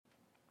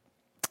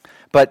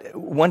But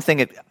one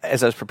thing,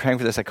 as I was preparing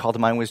for this, I called to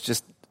mind was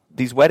just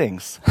these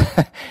weddings.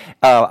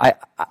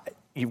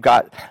 You've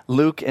got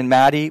Luke and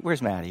Maddie.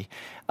 Where's Maddie?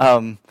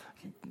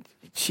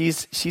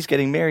 She's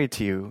getting married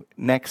to you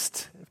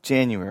next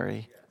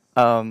January.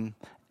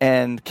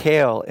 And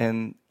Kale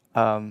and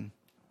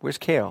where's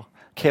Kale?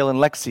 Kale and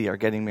Lexi are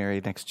getting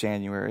married next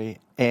January.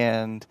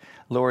 And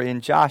Lori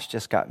and Josh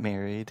just got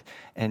married.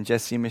 And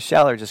Jesse and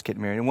Michelle are just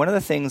getting married. And one of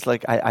the things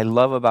I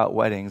love about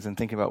weddings and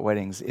thinking about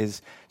weddings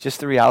is just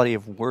the reality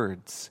of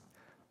words.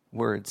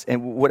 Words.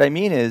 And what I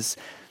mean is,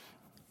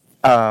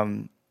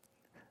 a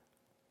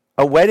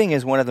wedding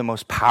is one of the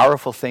most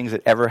powerful things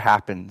that ever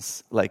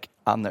happens,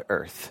 on the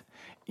earth.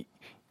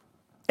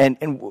 And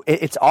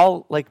it's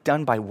all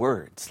done by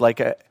words.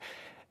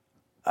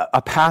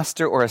 A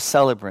pastor or a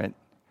celebrant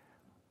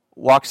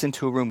walks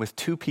into a room with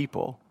two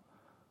people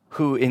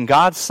who, in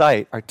God's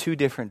sight, are two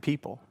different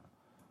people,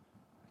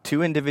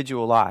 two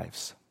individual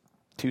lives,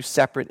 two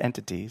separate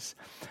entities,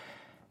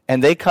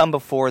 and they come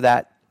before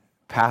that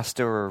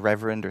pastor or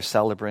reverend or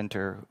celebrant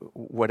or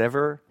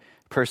whatever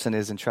person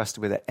is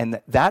entrusted with it, and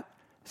that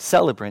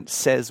celebrant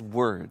says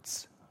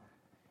words.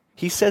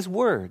 He says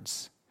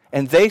words,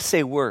 and they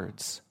say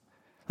words.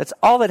 That's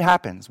all that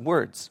happens,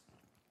 words.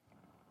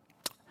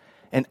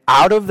 And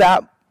out of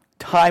that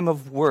time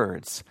of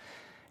words,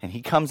 and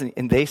he comes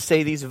and they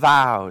say these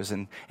vows,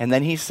 and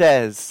then he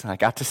says, I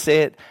got to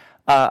say it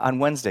on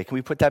Wednesday. Can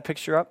we put that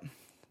picture up,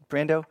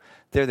 Brando?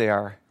 There they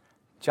are,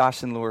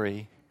 Josh and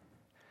Lori.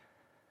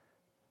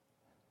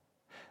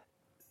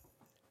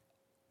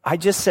 I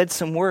just said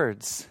some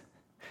words.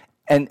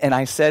 And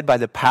I said, by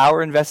the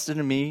power invested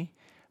in me,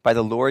 by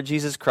the Lord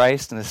Jesus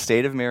Christ in the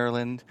state of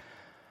Maryland,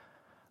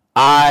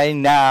 I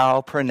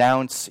now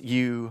pronounce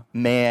you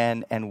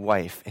man and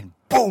wife. And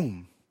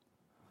boom!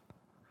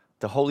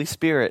 The Holy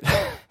Spirit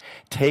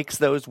takes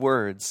those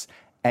words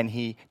and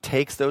he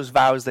takes those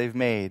vows they've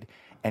made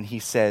and he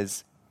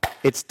says,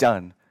 it's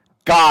done.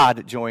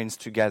 God joins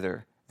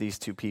together these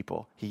two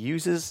people. He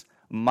uses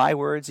my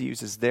words, he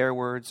uses their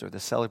words or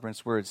the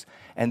celebrant's words.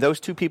 And those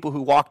two people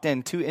who walked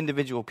in, two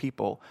individual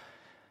people,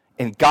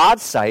 in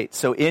God's sight,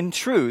 so in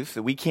truth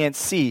that we can't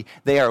see,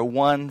 they are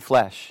one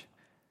flesh.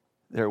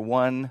 They're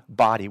one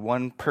body,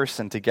 one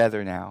person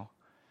together now.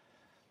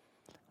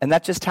 And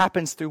that just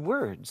happens through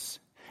words.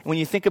 When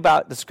you think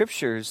about the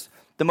scriptures,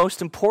 the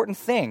most important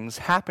things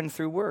happen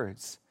through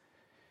words.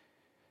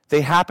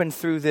 They happen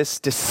through this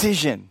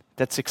decision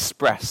that's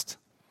expressed.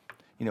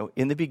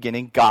 In the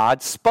beginning,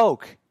 God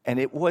spoke, and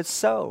it was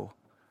so.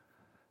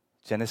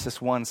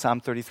 Genesis 1, Psalm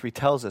 33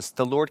 tells us,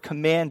 the Lord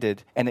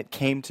commanded, and it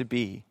came to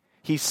be.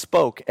 He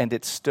spoke, and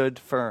it stood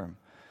firm.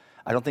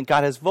 I don't think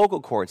God has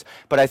vocal cords,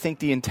 but I think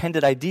the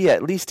intended idea,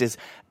 at least, is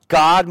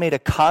God made a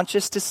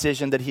conscious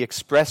decision that he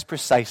expressed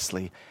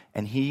precisely,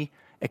 and he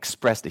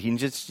expressed it. He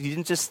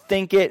didn't just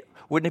think it.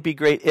 Wouldn't it be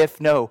great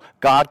if? No,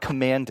 God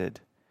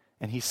commanded,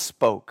 and he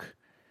spoke.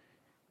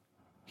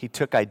 He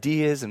took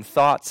ideas and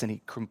thoughts,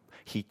 and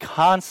he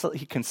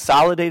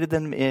consolidated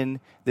them in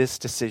this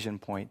decision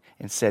point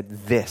and said,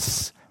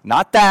 this.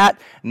 Not that,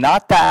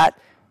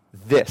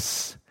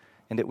 this.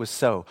 And it was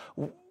so.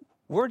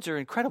 Words are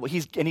incredible.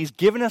 He's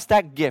given us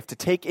that gift to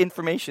take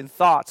information,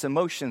 thoughts,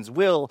 emotions,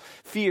 will,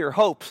 fear,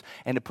 hopes,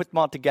 and to put them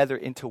all together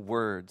into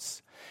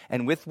words.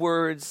 And with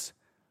words,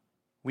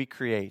 we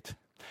create.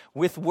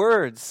 With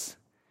words,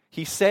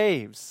 he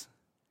saves.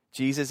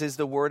 Jesus is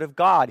the Word of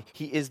God.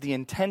 He is the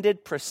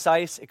intended,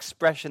 precise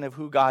expression of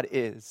who God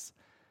is.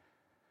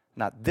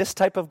 Not this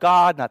type of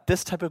God, not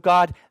this type of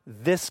God,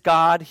 this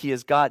God. He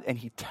is God, and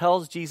he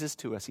tells Jesus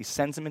to us. He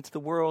sends him into the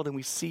world, and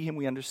we see him,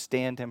 we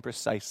understand him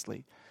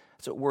precisely.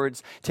 So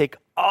words take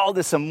all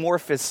this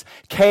amorphous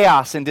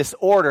chaos and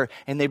disorder,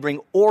 and they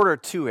bring order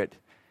to it.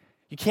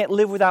 You can't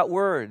live without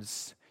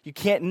words. You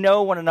can't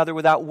know one another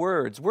without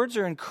words. Words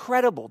are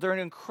incredible. They're an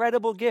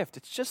incredible gift.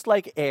 It's just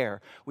like air.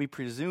 We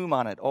presume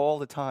on it all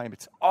the time.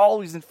 It's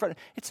always in front.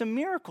 It's a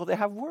miracle to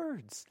have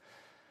words.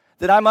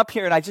 That I'm up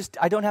here and I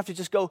don't have to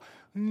just go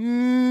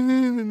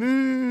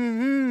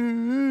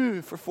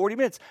for 40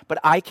 minutes, but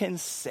I can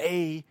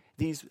say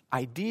these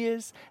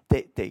ideas.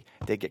 They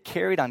get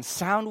carried on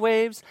sound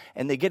waves,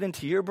 and they get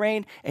into your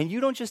brain, and you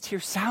don't just hear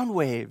sound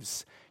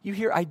waves. You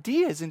hear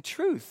ideas and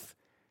truth.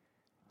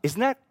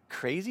 Isn't that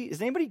crazy?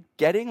 Is anybody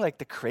getting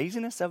the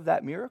craziness of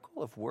that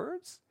miracle of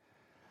words?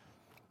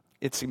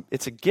 It's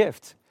a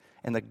gift.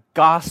 And the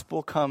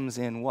gospel comes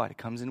in what? It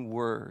comes in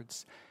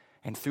words.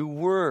 And through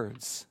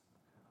words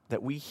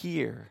that we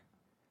hear,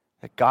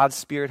 that God's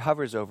Spirit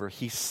hovers over,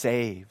 he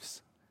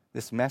saves.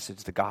 This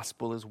message, the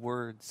gospel is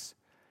words.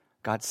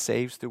 God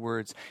saves through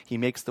words. He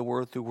makes the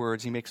world through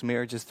words. He makes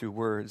marriages through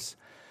words.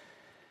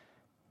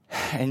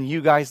 And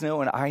you guys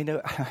know, and I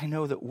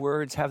know that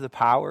words have the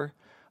power.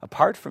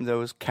 Apart from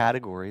those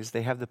categories,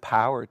 they have the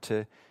power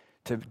to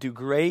do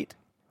great,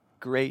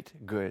 great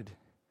good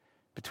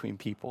between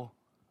people.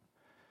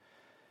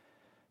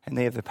 And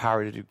they have the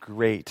power to do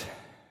great,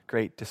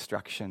 great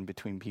destruction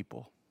between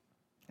people.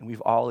 And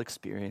we've all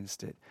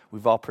experienced it.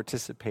 We've all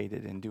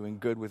participated in doing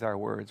good with our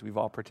words. We've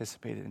all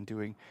participated in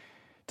doing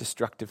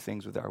destructive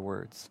things with our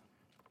words.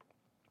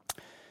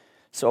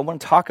 So I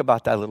want to talk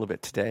about that a little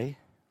bit today.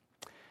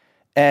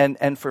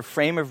 And for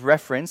frame of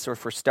reference, or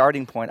for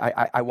starting point,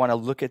 I want to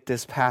look at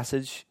this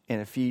passage in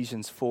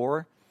Ephesians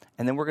 4,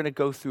 and then we're going to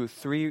go through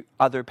 3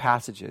 other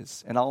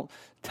passages, and I'll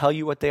tell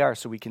you what they are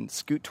so we can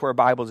scoot to our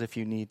Bibles if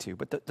you need to.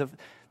 But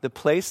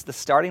the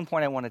starting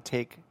point I want to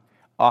take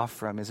off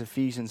from is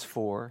Ephesians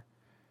 4.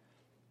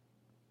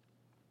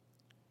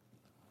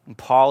 And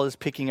Paul is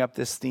picking up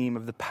this theme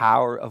of the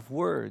power of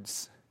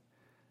words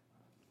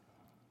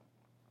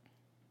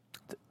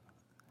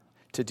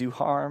to do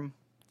harm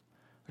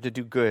or to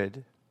do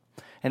good.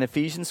 And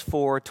Ephesians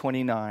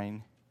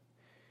 4:29,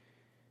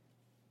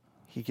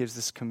 he gives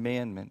this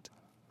commandment.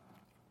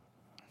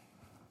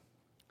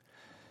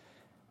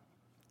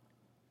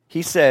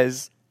 He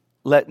says,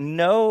 "Let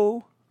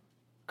no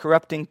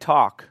corrupting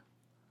talk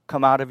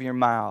come out of your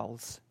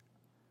mouths,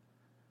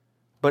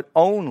 but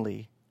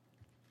only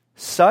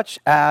such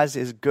as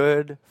is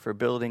good for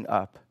building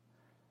up,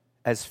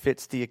 as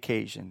fits the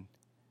occasion,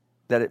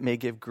 that it may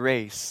give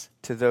grace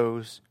to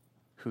those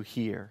who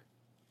hear."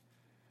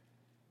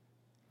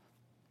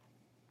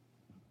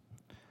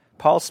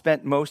 Paul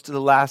spent most of the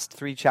last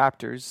 3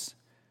 chapters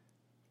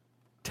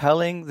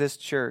telling this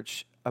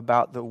church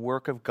about the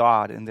work of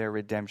God in their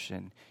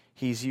redemption.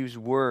 He's used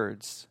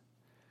words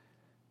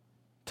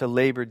to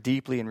labor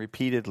deeply and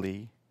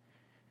repeatedly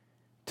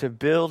to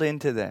build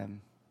into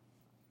them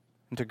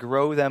and to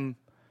grow them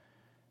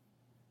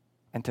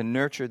and to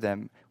nurture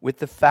them with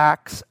the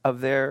facts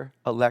of their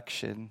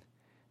election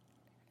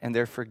and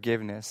their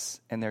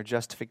forgiveness and their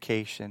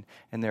justification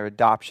and their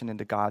adoption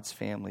into God's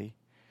family,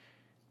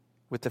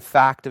 with the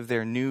fact of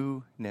their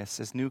newness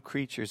as new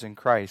creatures in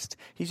Christ.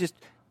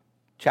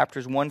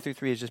 Chapters 1 through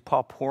 3 is just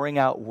Paul pouring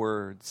out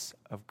words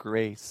of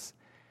grace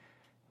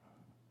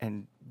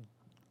and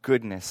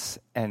goodness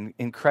and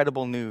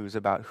incredible news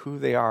about who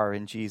they are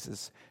in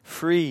Jesus,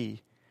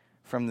 free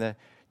from the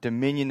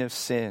dominion of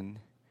sin,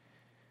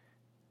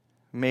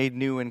 made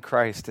new in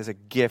Christ as a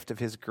gift of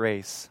his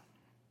grace.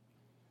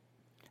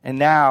 And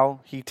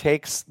now he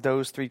takes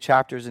those 3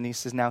 chapters and he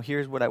says, now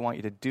here's what I want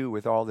you to do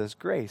with all this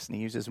grace. And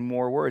he uses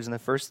more words. And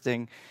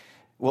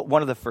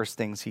one of the first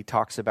things he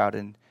talks about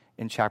in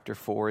chapter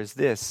 4 is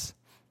this,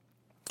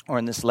 or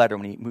in this letter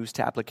when he moves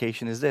to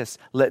application, is this: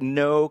 let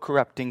no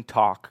corrupting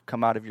talk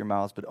come out of your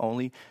mouths, but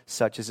only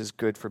such as is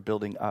good for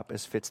building up,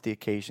 as fits the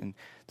occasion,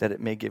 that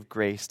it may give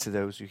grace to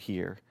those who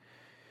hear.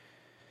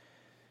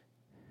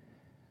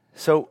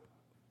 So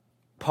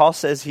Paul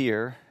says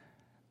here,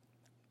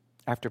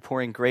 after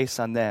pouring grace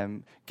on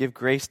them, give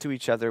grace to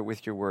each other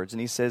with your words.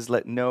 And he says,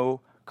 let no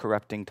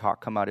corrupting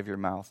talk come out of your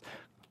mouth.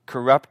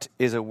 Corrupt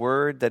is a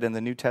word that in the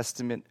New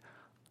Testament,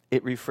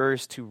 it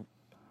refers to,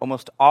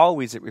 almost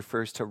always it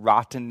refers to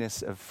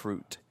rottenness of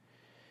fruit.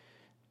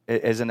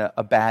 As in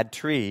a bad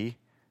tree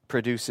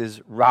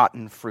produces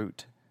rotten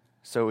fruit.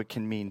 So it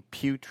can mean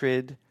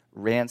putrid,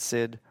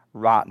 rancid,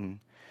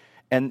 rotten.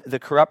 And the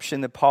corruption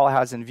that Paul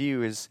has in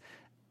view is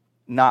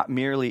not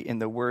merely in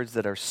the words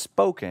that are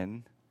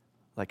spoken,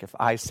 like if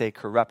I say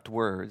corrupt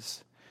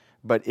words,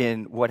 but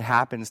in what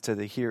happens to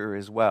the hearer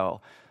as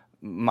well.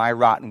 My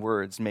rotten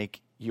words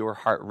make your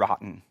heart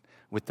rotten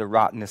with the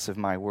rottenness of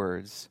my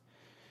words.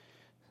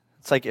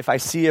 It's like if I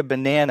see a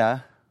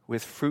banana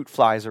with fruit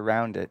flies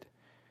around it,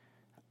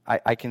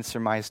 I can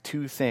surmise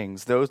 2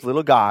 things. Those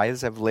little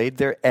guys have laid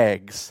their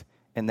eggs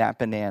in that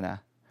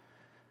banana.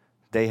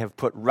 They have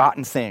put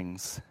rotten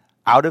things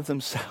out of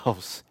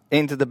themselves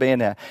into the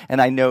banana.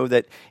 And I know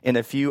that in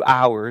a few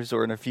hours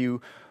or in a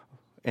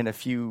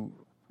few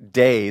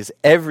days,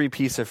 every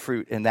piece of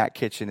fruit in that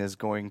kitchen is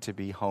going to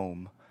be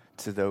home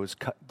to those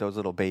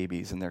little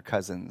babies and their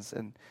cousins.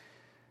 And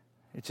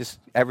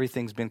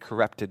everything's been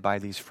corrupted by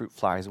these fruit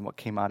flies, and what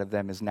came out of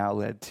them has now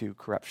led to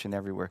corruption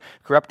everywhere.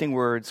 Corrupting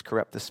words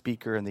corrupt the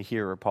speaker and the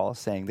hearer, Paul is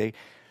saying.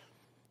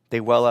 They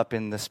well up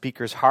in the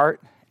speaker's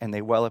heart, and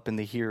they well up in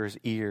the hearer's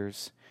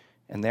ears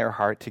and their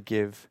heart to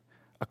give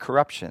a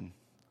corruption.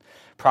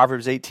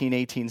 Proverbs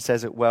 18:18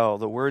 says it well.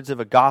 The words of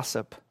a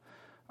gossip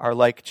are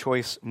like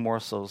choice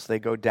morsels. They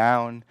go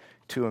down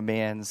to a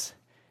man's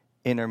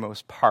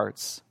innermost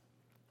parts.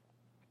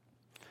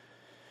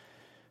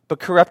 But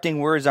corrupting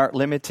words aren't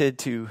limited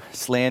to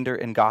slander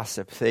and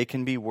gossip. They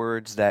can be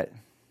words that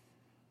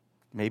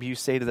maybe you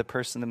say to the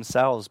person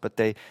themselves, but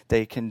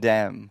they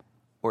condemn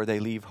or they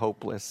leave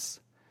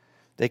hopeless.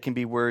 They can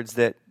be words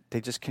that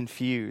they just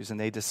confuse and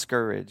they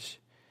discourage.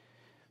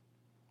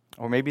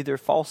 Or maybe they're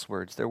false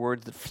words. They're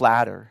words that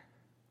flatter.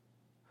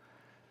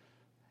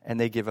 And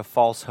they give a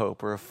false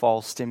hope or a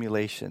false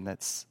stimulation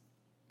that's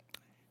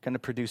going to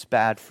produce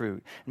bad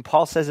fruit. And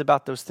Paul says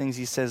about those things,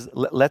 he says,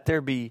 let there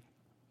be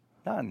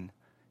none.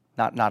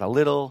 Not a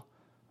little.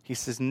 He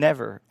says,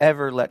 never,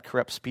 ever let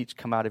corrupt speech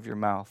come out of your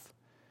mouth.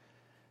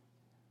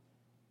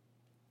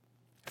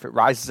 If it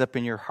rises up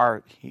in your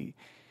heart, he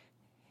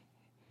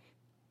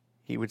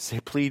would say,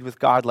 plead with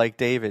God like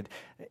David.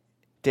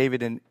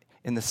 David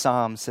in the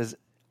Psalm says,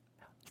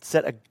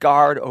 set a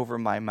guard over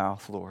my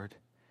mouth, Lord.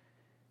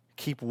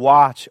 Keep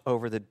watch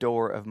over the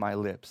door of my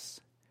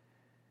lips.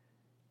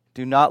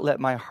 Do not let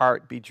my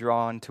heart be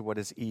drawn to what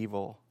is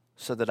evil,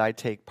 so that I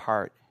take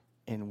part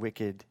in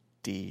wicked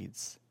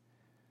deeds.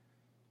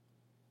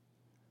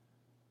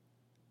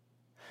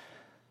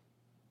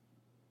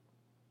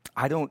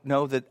 I don't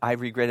know that I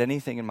regret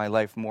anything in my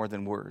life more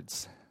than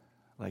words.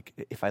 Like,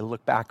 if I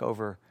look back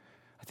over,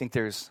 I think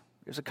there's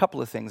a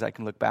couple of things I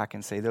can look back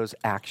and say, those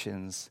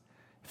actions,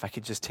 if I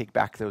could just take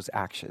back those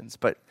actions.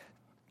 But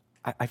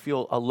I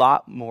feel a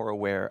lot more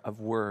aware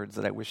of words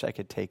that I wish I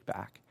could take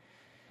back.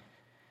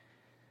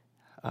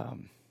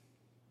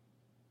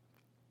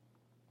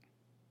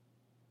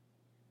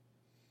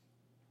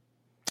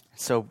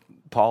 So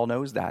Paul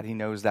knows that. He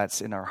knows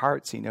that's in our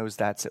hearts. He knows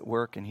that's at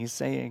work. And he's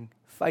saying,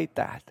 fight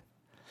that.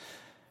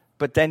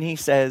 But then he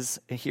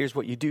says, here's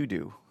what you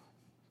do.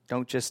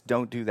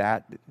 Don't do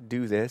that.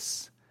 Do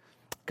this.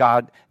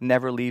 God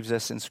never leaves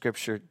us in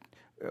Scripture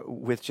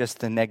with just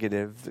the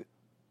negative.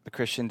 The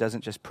Christian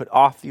doesn't just put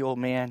off the old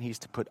man. He's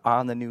to put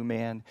on the new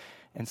man.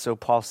 And so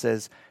Paul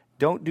says,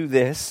 don't do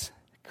this,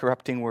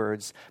 corrupting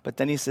words. But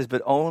then he says,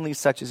 but only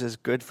such as is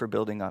good for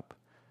building up,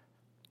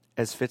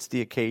 as fits the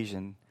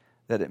occasion,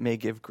 that it may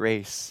give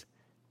grace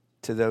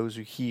to those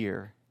who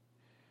hear.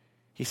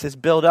 He says,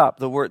 build up.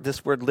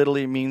 This word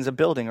literally means a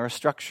building or a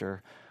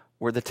structure.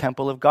 We're the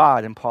temple of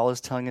God, and Paul is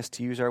telling us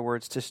to use our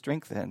words to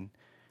strengthen,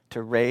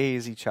 to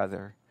raise each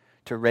other,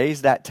 to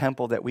raise that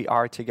temple that we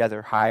are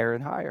together higher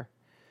and higher.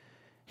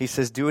 He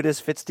says, do it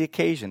as fits the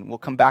occasion. We'll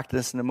come back to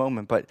this in a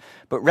moment, but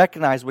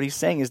recognize what he's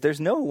saying is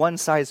there's no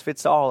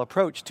one-size-fits-all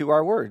approach to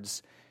our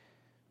words.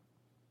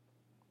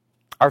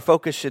 Our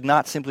focus should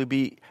not simply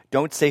be,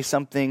 don't say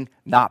something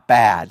not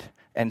bad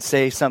and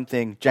say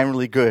something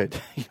generally good.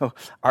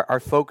 Our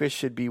focus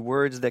should be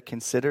words that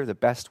consider the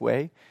best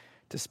way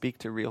to speak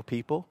to real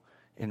people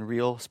in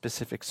real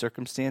specific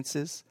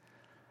circumstances.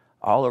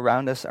 All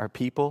around us are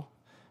people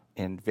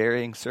in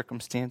varying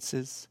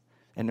circumstances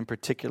and in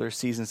particular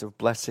seasons of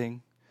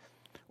blessing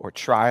or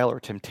trial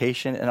or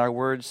temptation, and our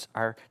words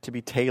are to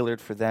be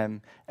tailored for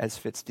them as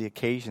fits the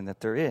occasion that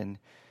they're in.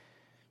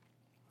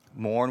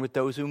 Mourn with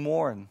those who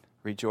mourn.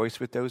 Rejoice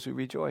with those who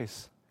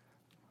rejoice.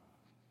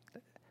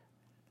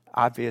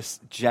 Obvious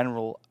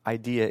general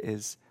idea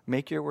is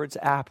make your words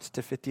apt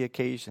to fit the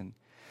occasion.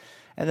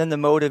 And then the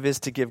motive is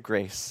to give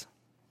grace.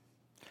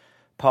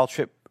 Paul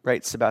Tripp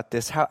writes about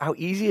this, how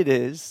easy it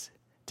is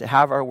to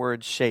have our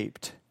words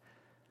shaped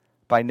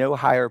by no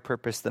higher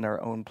purpose than our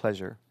own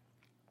pleasure.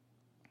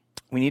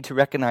 We need to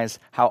recognize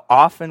how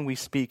often we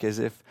speak as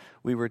if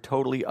we were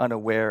totally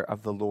unaware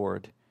of the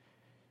Lord,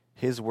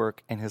 His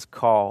work, and His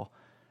call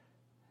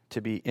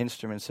to be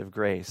instruments of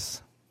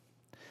grace.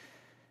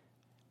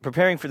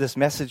 Preparing for this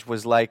message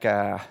was like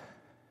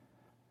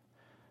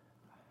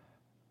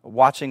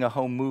watching a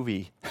home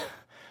movie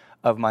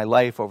of my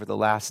life over the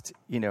last,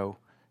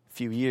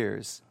 few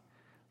years.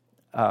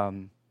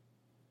 And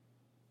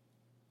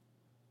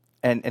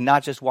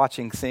not just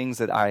watching things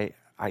that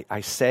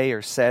I say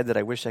or said that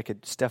I wish I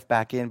could stuff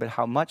back in, but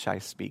how much I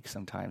speak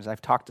sometimes.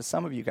 I've talked to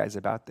some of you guys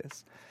about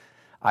this.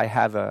 I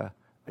have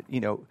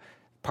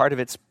part of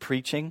it's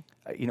preaching.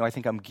 I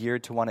think I'm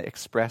geared to want to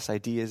express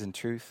ideas and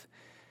truth.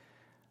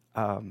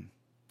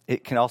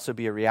 It can also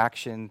be a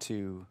reaction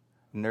to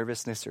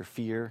nervousness or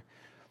fear.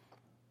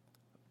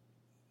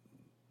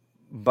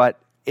 But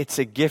it's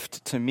a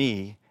gift to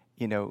me,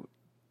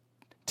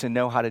 to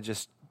know how to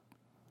just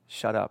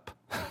shut up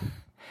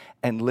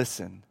and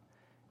listen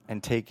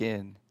and take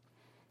in.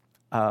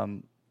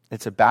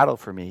 It's a battle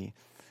for me.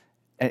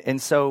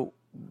 And so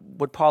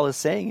what Paul is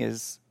saying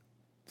is,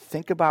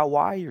 think about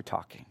why you're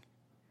talking.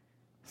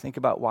 Think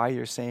about why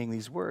you're saying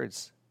these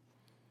words.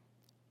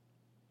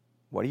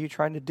 What are you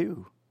trying to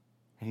do?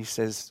 And he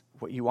says,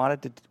 what you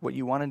want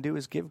to do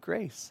is give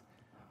grace.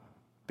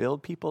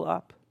 Build people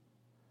up.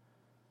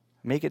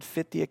 Make it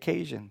fit the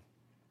occasion.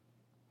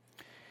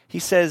 He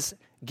says,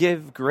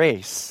 give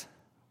grace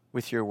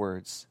with your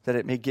words, that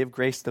it may give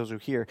grace to those who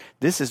hear.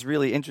 This is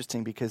really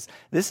interesting because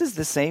this is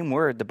the same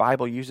word the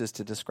Bible uses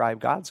to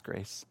describe God's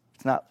grace.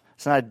 It's not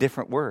a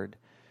different word.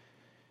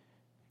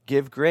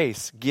 Give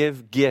grace.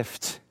 Give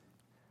gift.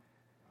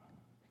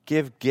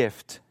 Give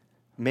gift.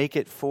 Make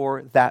it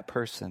for that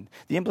person.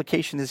 The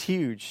implication is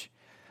huge.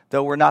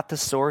 Though we're not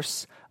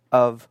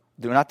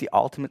the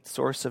ultimate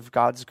source of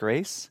God's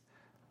grace,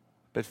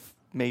 but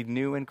made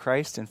new in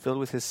Christ and filled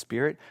with His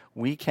Spirit,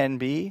 we can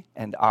be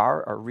and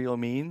are a real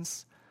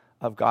means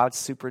of God's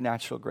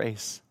supernatural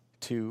grace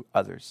to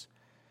others.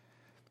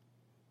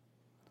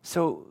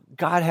 So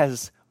God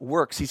has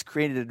works He's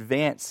created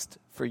advanced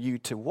for you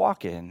to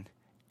walk in,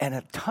 and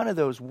a ton of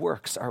those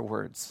works are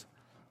words.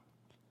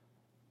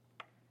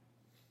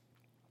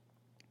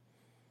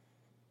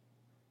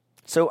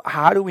 So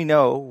how do we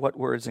know what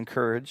words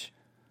encourage?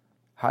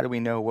 How do we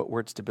know what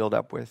words to build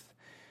up with?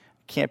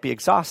 Can't be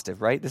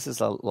exhaustive, right? This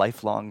is a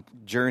lifelong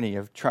journey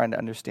of trying to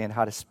understand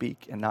how to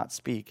speak and not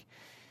speak.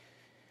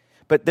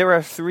 But there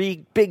are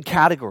three big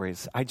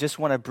categories I just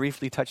want to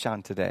briefly touch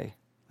on today.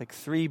 Like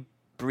three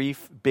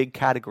brief, big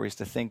categories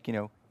to think,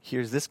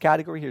 here's this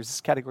category, here's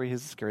this category,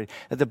 here's this category.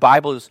 That the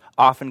Bible is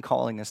often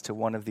calling us to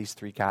one of these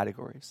three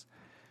categories.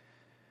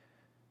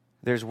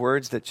 There's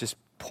words that just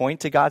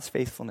point to God's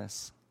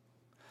faithfulness.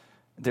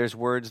 There's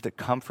words that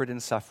comfort in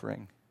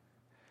suffering.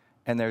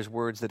 And there's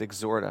words that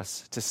exhort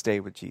us to stay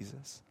with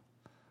Jesus.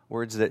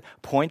 Words that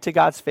point to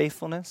God's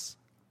faithfulness,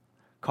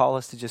 call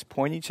us to just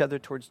point each other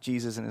towards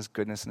Jesus and his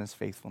goodness and his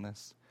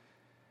faithfulness.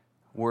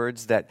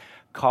 Words that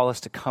call us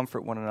to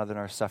comfort one another in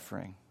our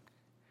suffering,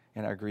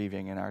 in our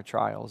grieving, in our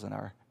trials, in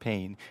our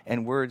pain.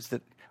 And words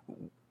that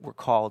we're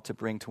called to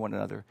bring to one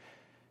another,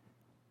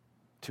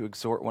 to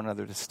exhort one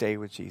another to stay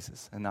with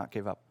Jesus and not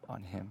give up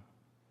on him.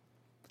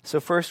 So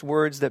first,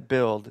 words that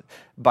build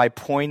by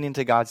pointing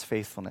to God's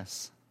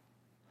faithfulness.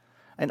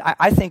 And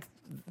I think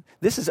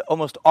this is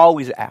almost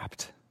always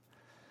apt.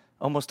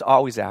 Almost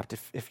always apt,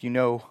 if you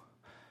know,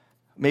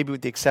 maybe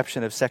with the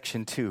exception of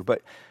section 2.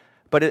 But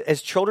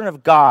as children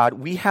of God,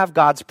 we have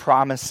God's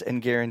promise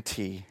and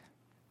guarantee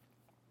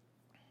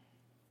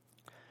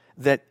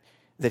that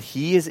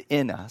he is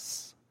in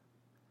us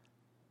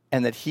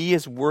and that he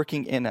is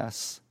working in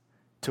us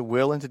to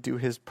will and to do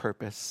his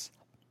purpose,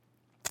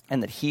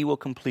 and that he will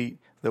complete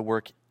the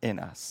work in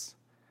us.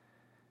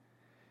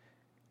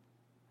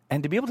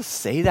 And to be able to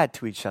say that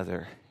to each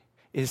other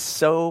is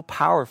so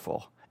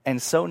powerful and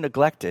so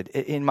neglected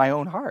in my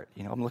own heart.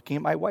 You know, I'm looking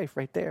at my wife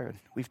right there.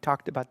 We've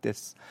talked about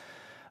this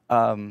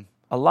a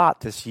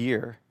lot this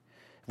year.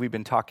 We've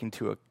been talking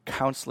to a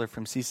counselor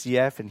from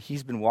CCF, and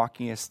he's been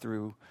walking us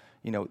through,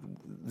 you know,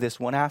 this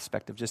one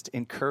aspect of just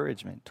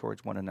encouragement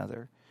towards one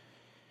another.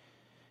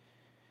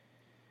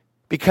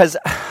 Because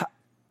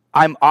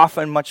I'm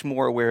often much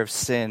more aware of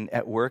sin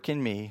at work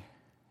in me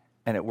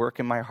and at work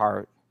in my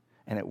heart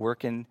and at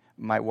work in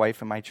my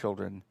wife and my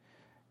children.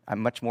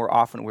 I'm much more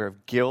often aware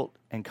of guilt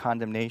and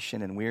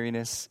condemnation and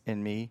weariness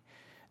in me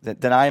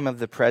than I am of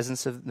the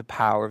presence of the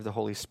power of the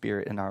Holy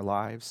Spirit in our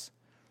lives.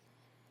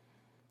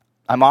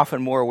 I'm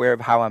often more aware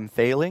of how I'm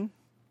failing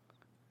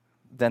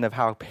than of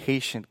how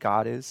patient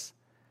God is,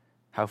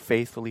 how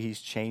faithfully he's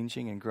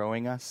changing and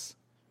growing us.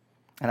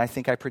 And I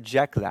think I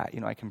project that. You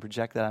know, I can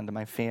project that onto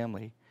my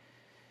family.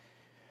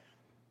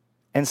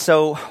 And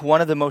so one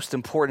of the most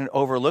important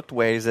overlooked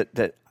ways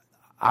that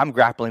I'm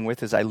grappling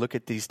with as I look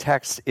at these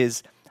texts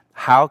is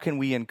how can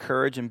we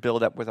encourage and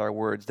build up with our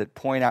words that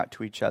point out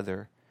to each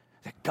other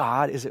that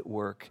God is at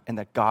work and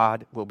that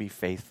God will be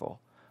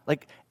faithful.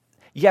 Like,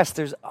 yes,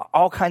 there's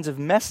all kinds of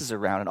messes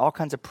around and all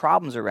kinds of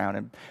problems around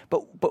him,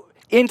 but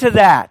into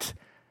that,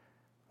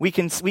 we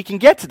can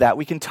get to that.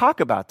 We can talk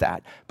about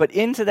that. But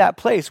into that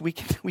place, we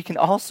can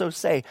also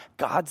say,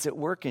 God's at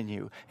work in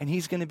you, and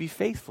he's going to be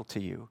faithful to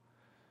you.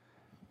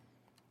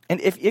 And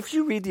if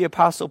you read the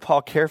Apostle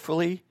Paul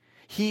carefully,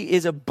 he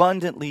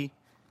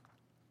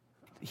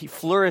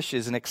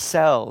flourishes and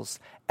excels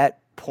at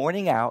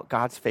pointing out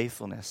God's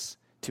faithfulness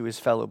to his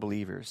fellow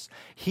believers.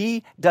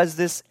 He does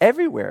this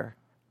everywhere,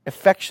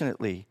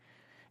 affectionately,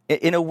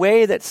 in a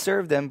way that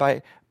served them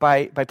by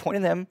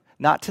pointing them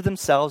not to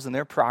themselves and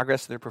their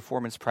progress, their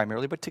performance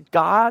primarily, but to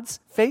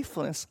God's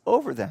faithfulness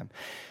over them.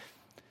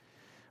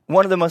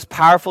 One of the most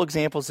powerful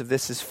examples of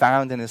this is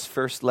found in his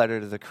first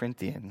letter to the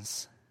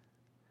Corinthians.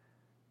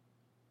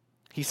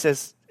 He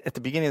says at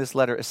the beginning of this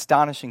letter,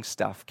 astonishing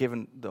stuff,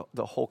 given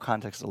the whole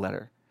context of the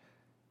letter.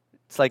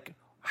 It's like,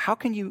 how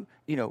can you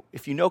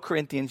if you know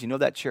Corinthians, you know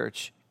that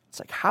church, it's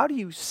like, how do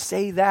you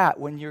say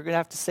that when you're going to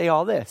have to say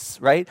all this,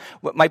 right?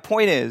 What my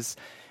point is,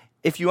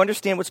 if you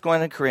understand what's going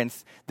on in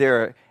Corinth,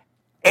 there are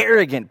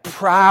arrogant,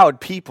 proud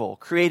people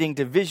creating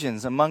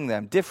divisions among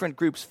them, different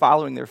groups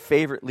following their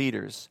favorite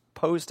leaders,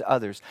 opposed to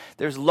others.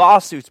 There's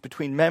lawsuits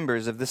between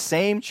members of the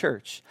same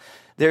church.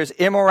 There's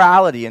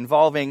immorality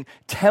involving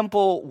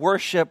temple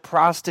worship,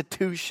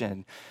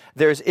 prostitution.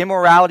 There's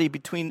immorality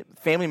between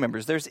family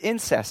members. There's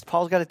incest.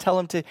 Paul's got to tell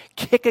him to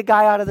kick a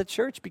guy out of the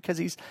church because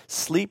he's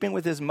sleeping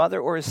with his mother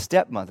or his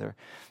stepmother.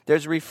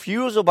 There's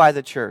refusal by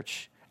the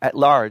church at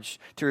large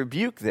to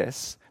rebuke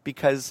this,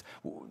 because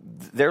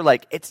they're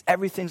like,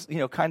 everything's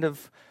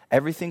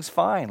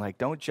fine. Like,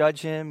 don't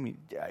judge him.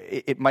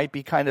 It might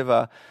be kind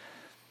of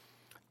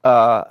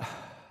a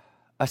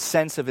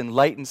sense of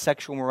enlightened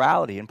sexual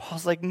morality. And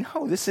Paul's like,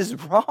 no, this is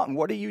wrong.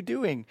 What are you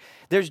doing?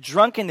 There's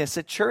drunkenness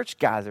at church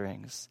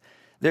gatherings.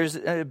 There's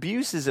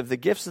abuses of the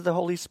gifts of the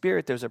Holy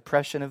Spirit. There's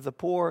oppression of the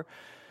poor.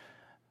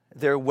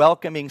 They're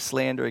welcoming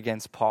slander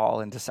against Paul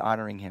and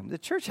dishonoring him. The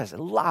church has a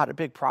lot of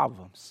big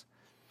problems.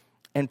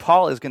 And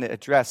Paul is going to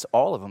address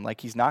all of them.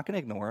 Like, he's not going to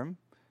ignore them.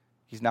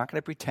 He's not going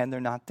to pretend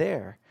they're not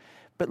there.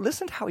 But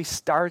listen to how he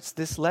starts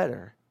this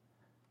letter.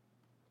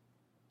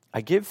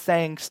 I give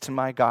thanks to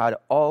my God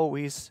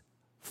always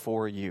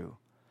for you,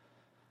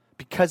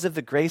 because of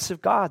the grace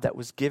of God that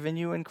was given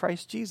you in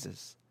Christ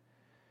Jesus,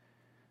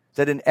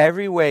 that in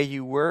every way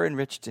you were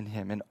enriched in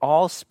him, in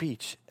all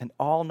speech and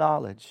all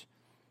knowledge,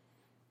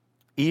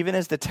 even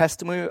as the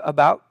testimony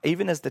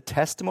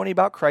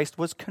about Christ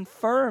was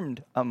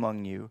confirmed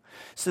among you,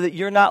 so that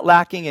you're not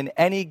lacking in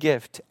any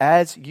gift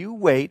as you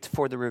wait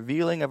for the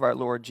revealing of our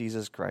Lord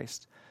Jesus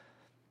Christ.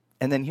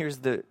 And then here's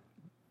the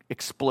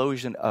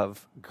explosion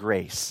of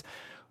grace.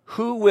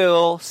 Who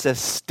will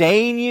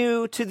sustain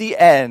you to the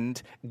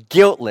end,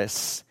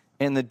 guiltless,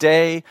 in the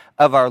day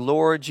of our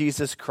Lord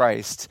Jesus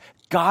Christ.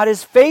 God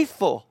is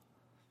faithful,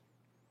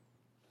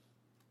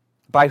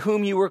 by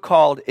whom you were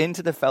called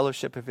into the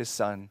fellowship of his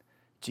Son,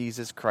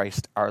 Jesus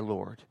Christ our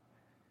Lord.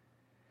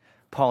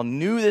 Paul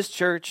knew this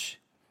church.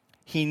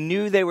 He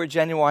knew they were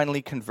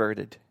genuinely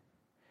converted.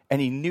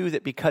 And he knew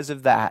that because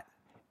of that,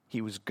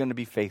 he was going to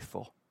be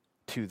faithful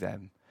to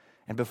them.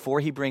 And before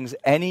he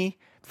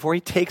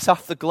takes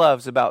off the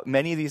gloves about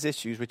many of these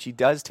issues, which he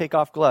does take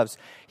off gloves,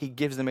 he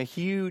gives them a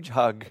huge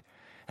hug.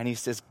 And he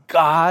says,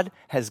 God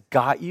has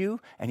got you,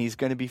 and he's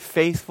going to be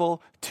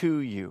faithful to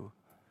you.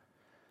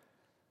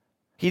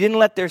 He didn't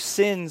let their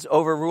sins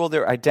overrule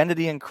their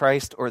identity in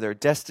Christ or their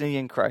destiny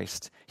in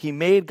Christ. He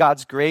made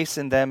God's grace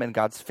in them and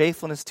God's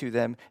faithfulness to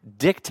them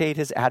dictate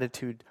his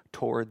attitude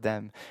toward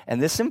them.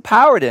 And this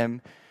empowered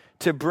him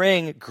to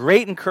bring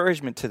great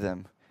encouragement to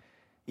them,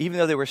 even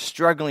though they were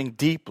struggling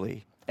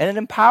deeply. And it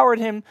empowered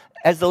him,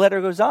 as the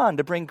letter goes on,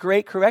 to bring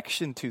great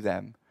correction to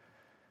them.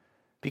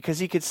 Because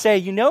he could say,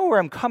 you know where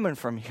I'm coming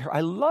from here.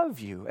 I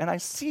love you, and I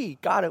see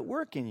God at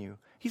work in you.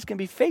 He's going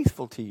to be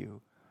faithful to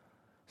you.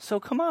 So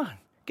come on.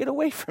 Get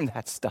away from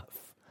that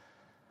stuff.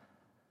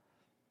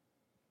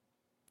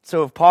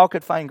 So if Paul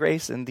could find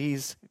grace in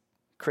these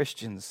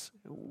Christians,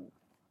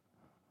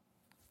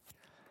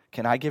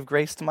 can I give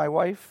grace to my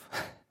wife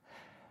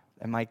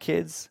and my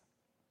kids?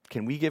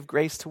 Can we give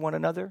grace to one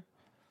another?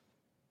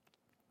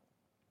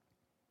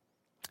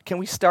 Can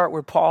we start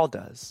where Paul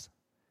does?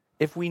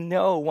 If we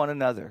know one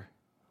another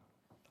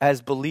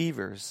as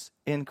believers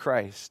in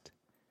Christ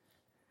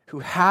who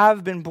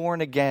have been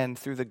born again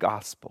through the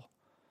gospel,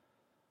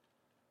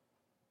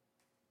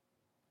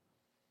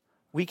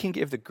 we can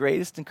give the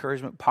greatest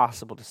encouragement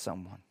possible to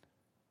someone.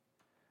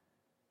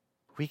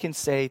 We can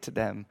say to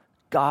them,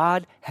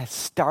 God has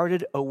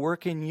started a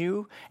work in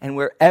you, and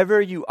wherever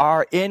you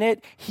are in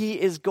it, he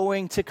is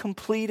going to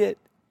complete it.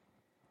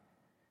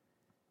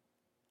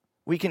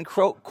 We can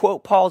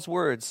quote Paul's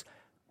words,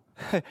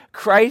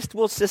 Christ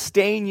will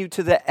sustain you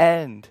to the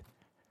end.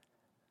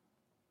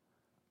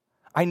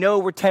 I know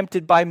we're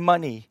tempted by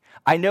money.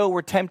 I know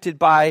we're tempted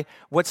by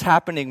what's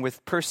happening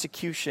with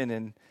persecution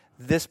and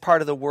this part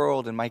of the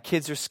world, and my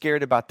kids are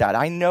scared about that.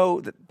 I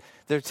know that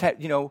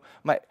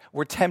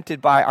we're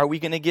tempted by, are we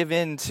going to give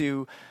in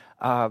to,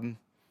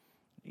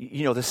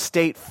 the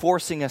state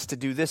forcing us to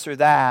do this or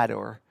that,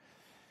 or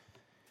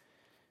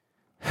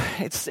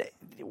it's,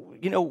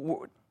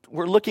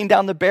 we're looking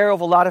down the barrel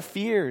of a lot of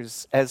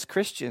fears as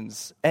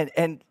Christians,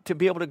 and to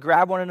be able to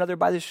grab one another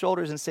by the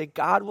shoulders and say,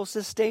 God will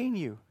sustain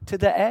you to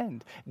the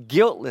end,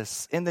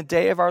 guiltless in the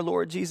day of our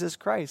Lord Jesus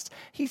Christ.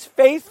 He's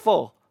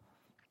faithful.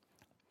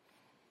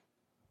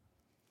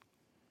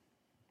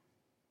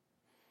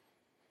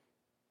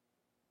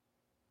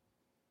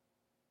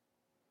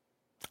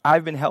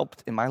 I've been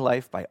helped in my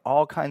life by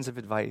all kinds of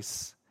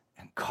advice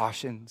and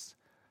cautions.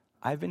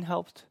 I've been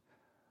helped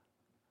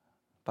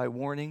by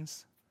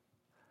warnings.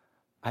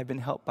 I've been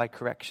helped by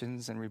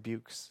corrections and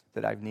rebukes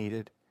that I've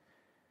needed.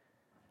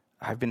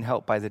 I've been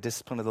helped by the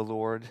discipline of the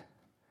Lord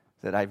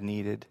that I've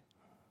needed.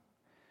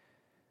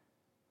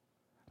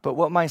 But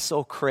what my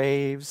soul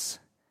craves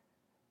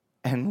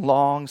and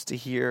longs to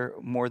hear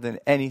more than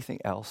anything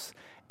else,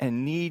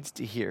 and needs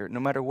to hear, no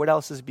matter what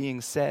else is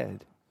being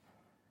said,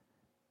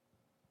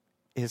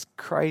 is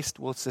Christ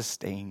will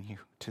sustain you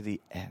to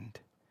the end.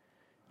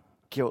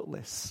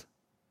 Guiltless.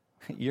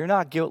 You're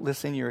not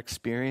guiltless in your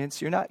experience.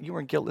 You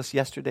weren't guiltless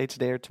yesterday,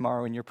 today, or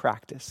tomorrow in your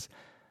practice.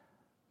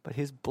 But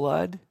his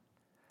blood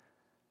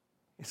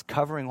is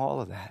covering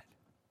all of that.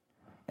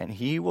 And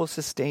he will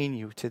sustain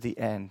you to the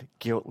end,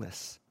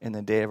 guiltless, in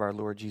the day of our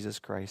Lord Jesus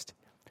Christ.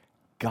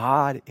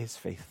 God is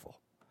faithful,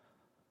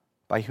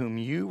 by whom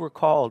you were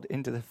called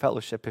into the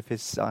fellowship of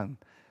his Son,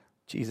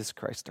 Jesus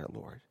Christ our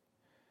Lord.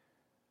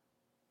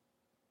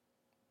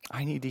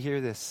 I need to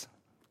hear this.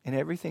 And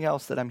everything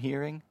else that I'm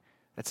hearing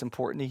that's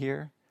important to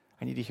hear,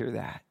 I need to hear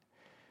that.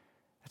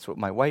 That's what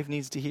my wife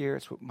needs to hear.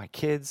 It's what my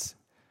kids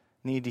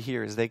need to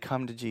hear as they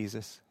come to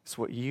Jesus. It's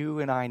what you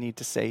and I need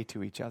to say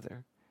to each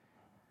other.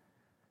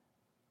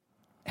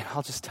 And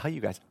I'll just tell you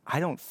guys, I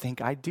don't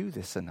think I do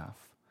this enough.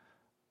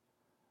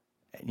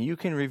 And you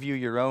can review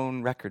your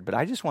own record, but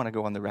I just want to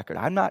go on the record.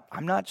 I'm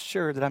not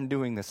sure that I'm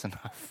doing this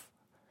enough.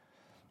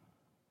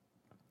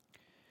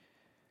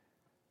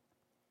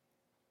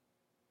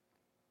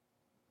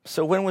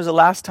 So when was the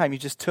last time you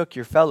just took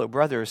your fellow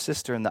brother or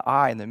sister in the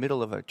eye in the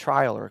middle of a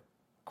trial or a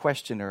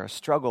question or a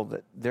struggle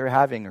that they're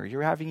having, or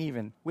you're having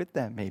even with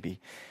them maybe,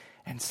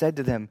 and said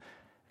to them,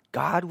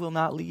 God will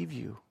not leave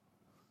you.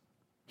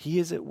 He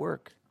is at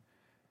work.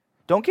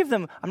 Don't give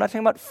them, I'm not talking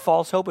about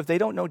false hope. If they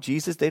don't know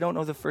Jesus, they don't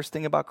know the first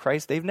thing about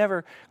Christ, they've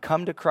never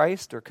come to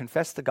Christ or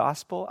confessed the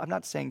gospel. I'm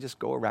not saying just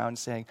go around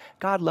saying,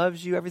 God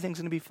loves you, everything's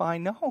going to be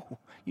fine. No,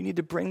 you need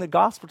to bring the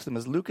gospel to them,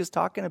 as Luke is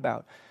talking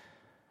about.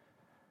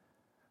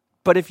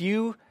 But if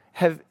you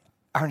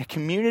are in a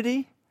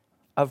community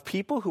of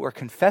people who are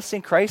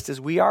confessing Christ as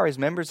we are as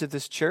members of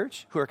this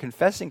church, who are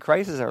confessing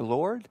Christ as our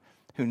Lord,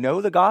 who know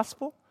the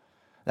gospel,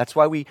 that's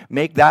why we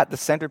make that the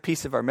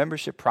centerpiece of our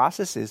membership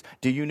process is,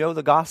 do you know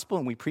the gospel?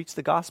 And we preach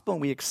the gospel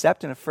and we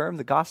accept and affirm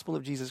the gospel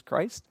of Jesus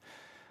Christ.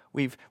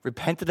 We've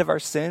repented of our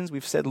sins.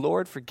 We've said,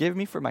 Lord, forgive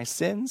me for my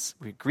sins.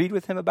 We agreed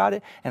with him about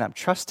it, and I'm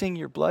trusting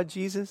your blood,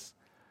 Jesus.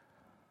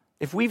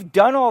 If we've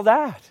done all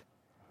that,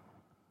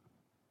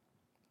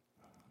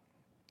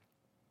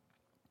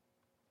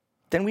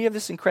 then we have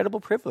this incredible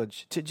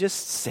privilege to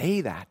just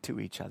say that to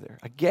each other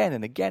again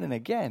and again and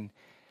again.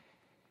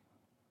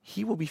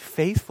 He will be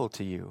faithful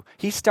to you.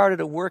 He started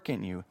a work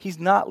in you. He's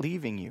not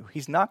leaving you.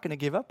 He's not going to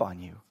give up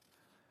on you.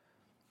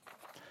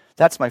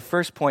 That's my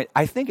first point.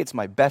 I think it's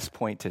my best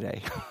point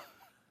today.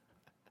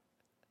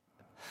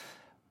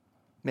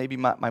 Maybe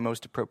my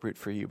most appropriate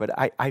for you, but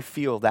I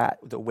feel that,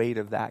 the weight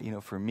of that,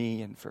 for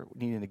me and for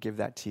needing to give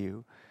that to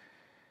you.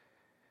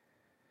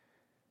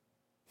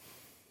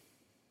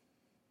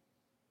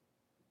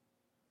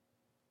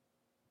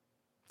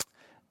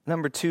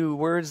 Number 2,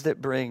 words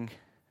that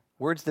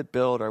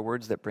build are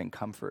words that bring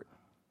comfort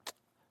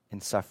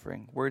in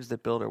suffering. Words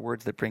that build are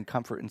words that bring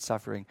comfort in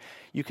suffering.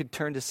 You could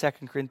turn to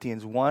 2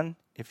 Corinthians 1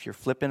 if you're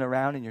flipping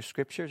around in your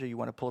scriptures or you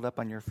want to pull it up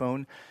on your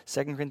phone.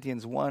 2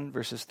 Corinthians 1,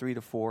 verses 3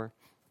 to 4.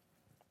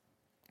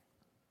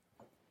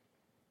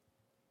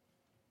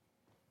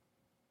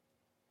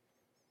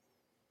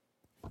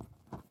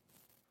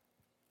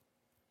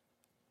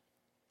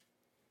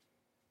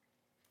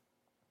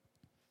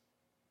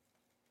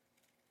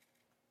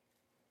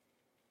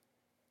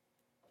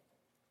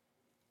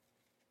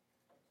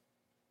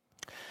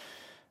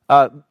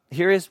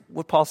 Here is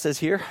what Paul says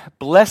here.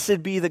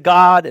 Blessed be the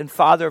God and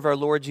Father of our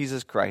Lord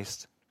Jesus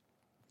Christ,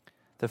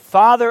 the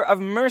Father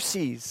of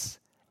mercies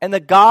and the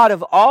God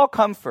of all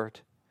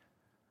comfort,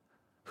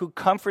 who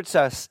comforts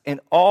us in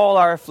all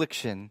our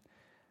affliction,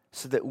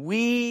 so that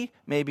we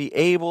may be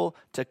able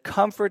to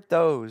comfort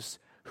those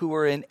who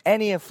are in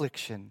any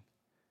affliction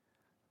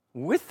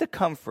with the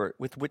comfort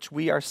with which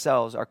we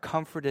ourselves are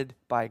comforted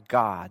by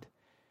God.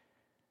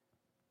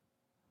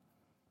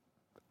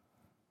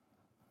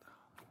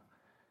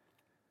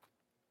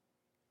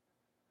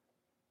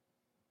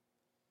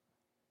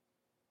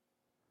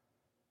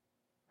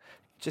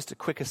 Just a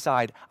quick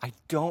aside, I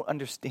don't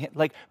understand.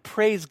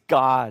 Praise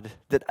God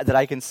that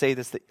I can say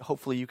this, that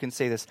hopefully you can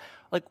say this.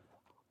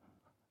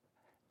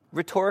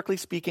 Rhetorically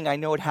speaking, I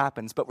know it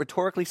happens, but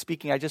rhetorically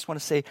speaking, I just want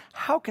to say,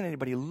 how can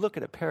anybody look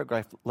at a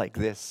paragraph like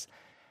this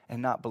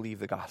and not believe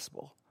the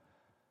gospel?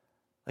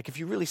 If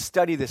you really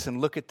study this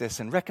and look at this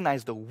and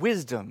recognize the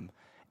wisdom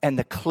and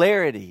the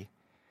clarity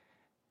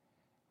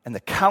and the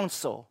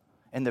counsel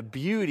and the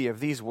beauty of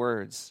these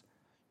words,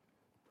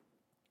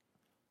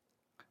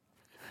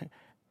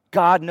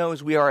 God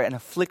knows we are an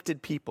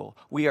afflicted people.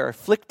 We are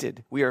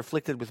afflicted. We are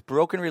afflicted with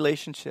broken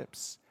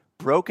relationships,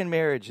 broken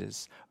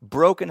marriages,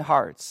 broken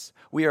hearts.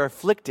 We are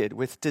afflicted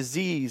with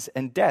disease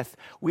and death.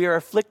 We are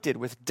afflicted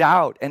with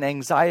doubt and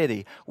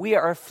anxiety. We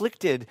are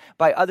afflicted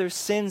by other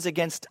sins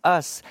against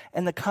us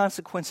and the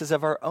consequences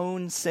of our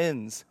own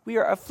sins. We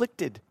are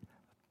afflicted.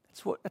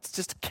 That's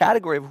just a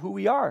category of who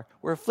we are.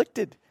 We're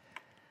afflicted.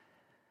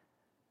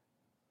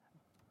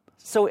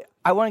 So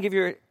I want to give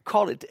you a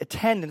call to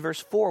attend in verse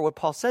 4 what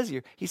Paul says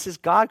here. He says,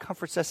 God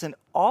comforts us in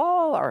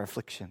all our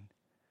affliction.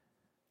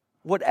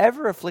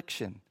 Whatever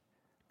affliction,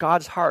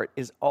 God's heart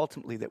is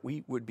ultimately that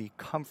we would be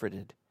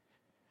comforted.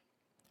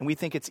 And we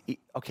think it's,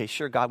 okay,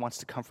 sure, God wants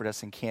to comfort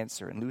us in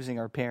cancer and losing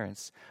our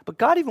parents. But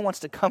God even wants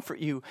to comfort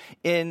you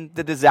in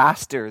the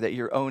disaster that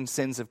your own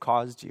sins have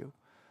caused you.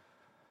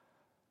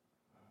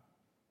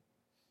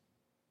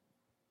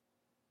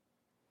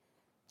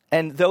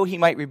 And though he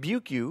might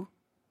rebuke you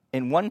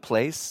in one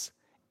place,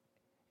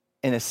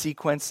 in a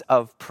sequence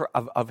of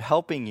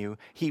helping you,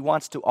 he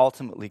wants to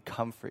ultimately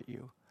comfort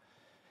you.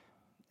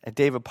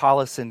 David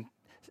Paulison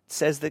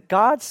says that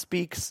God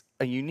speaks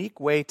a unique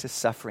way to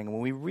suffering.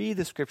 When we read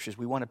the scriptures,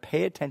 we want to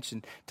pay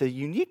attention to the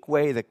unique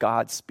way that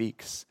God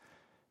speaks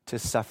to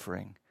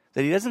suffering.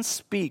 That he doesn't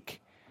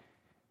speak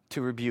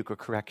to rebuke or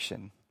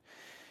correction.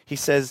 He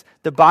says,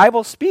 the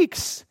Bible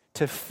speaks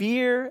to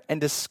fear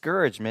and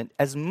discouragement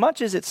as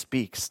much as it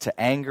speaks to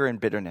anger and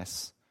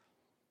bitterness.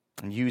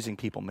 And using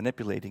people,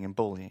 manipulating and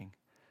bullying.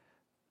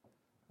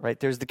 Right?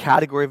 There's the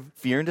category of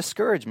fear and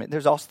discouragement.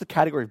 There's also the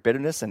category of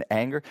bitterness and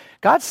anger.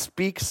 God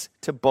speaks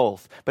to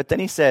both. But then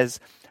he says,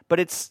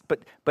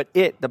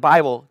 the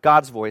Bible,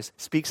 God's voice,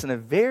 speaks in a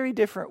very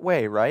different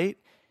way, right?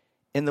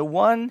 In the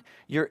one,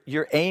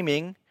 you're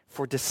aiming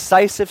for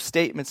decisive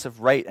statements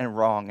of right and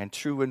wrong and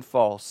true and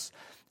false.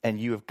 And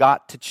you have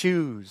got to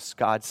choose,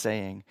 God's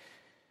saying.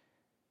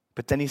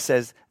 But then he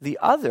says, the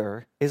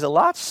other is a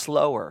lot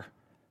slower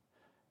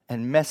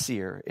and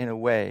messier in a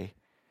way.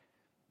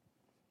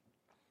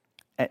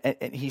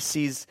 And he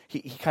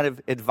kind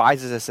of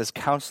advises us as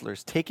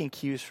counselors, taking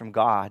cues from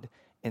God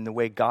in the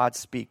way God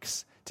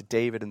speaks to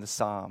David in the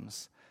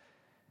Psalms,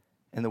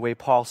 and the way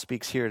Paul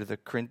speaks here to the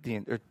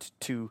Corinthians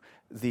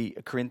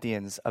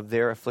of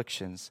their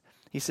afflictions.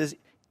 He says,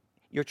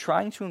 you're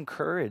trying to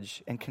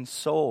encourage and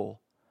console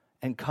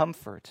and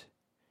comfort.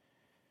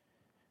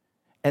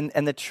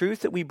 And the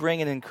truth that we bring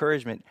in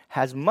encouragement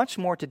has much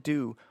more to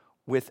do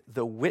with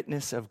the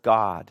witness of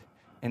God.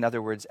 In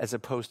other words, as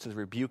opposed to the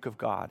rebuke of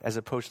God, as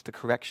opposed to the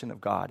correction of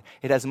God.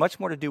 It has much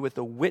more to do with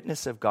the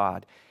witness of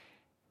God.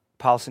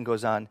 Paulson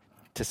goes on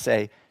to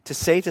say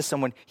to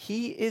someone,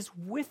 he is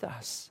with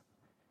us.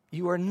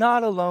 You are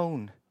not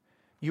alone.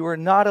 You are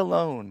not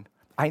alone.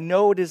 I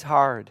know it is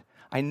hard.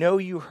 I know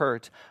you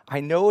hurt.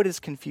 I know it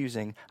is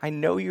confusing. I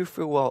know you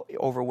feel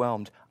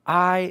overwhelmed.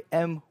 I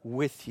am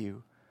with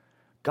you.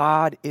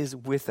 God is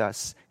with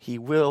us. He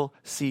will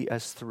see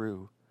us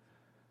through.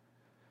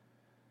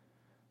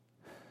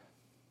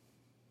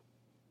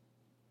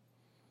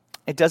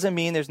 It doesn't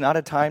mean there's not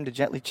a time to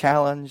gently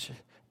challenge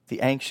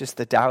the anxious,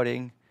 the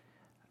doubting.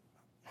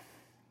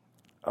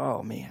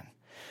 Oh, man.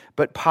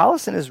 But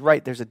Paulson is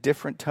right. There's a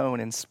different tone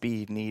and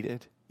speed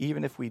needed,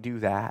 even if we do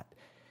that.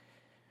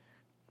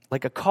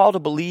 Like a call to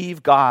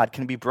believe God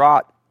can be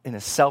brought in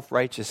a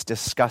self-righteous,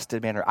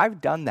 disgusted manner.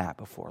 I've done that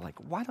before. Like,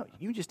 why don't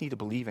you just need to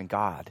believe in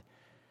God?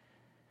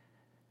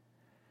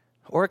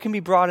 Or it can be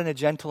brought in a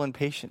gentle and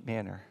patient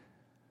manner.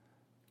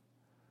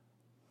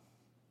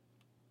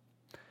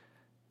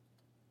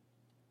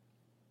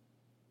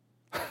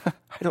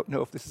 I don't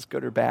know if this is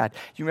good or bad.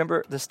 You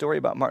remember the story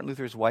about Martin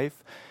Luther's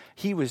wife?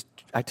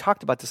 I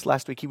talked about this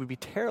last week. He would be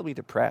terribly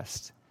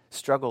depressed,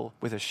 struggle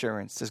with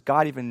assurance. Does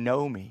God even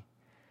know me?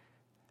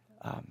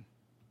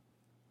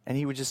 And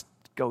he would just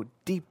go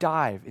deep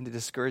dive into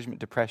discouragement,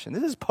 depression.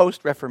 This is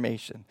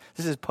post-Reformation.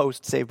 This is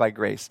post-Saved by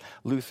Grace.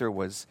 Luther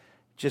was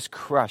just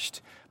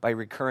crushed by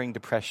recurring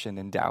depression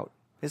and doubt.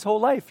 His whole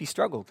life he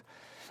struggled.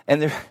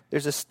 And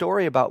there's a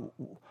story about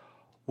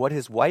what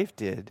his wife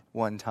did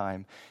one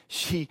time.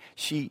 She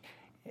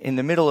in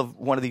the middle of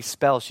one of these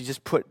spells, she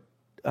just put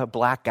a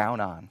black gown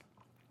on.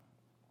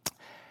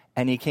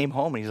 And he came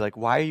home and he's like,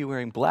 "Why are you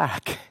wearing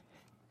black?"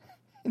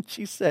 And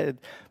she said,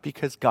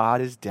 "Because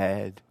God is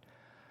dead."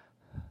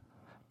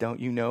 Don't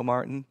you know,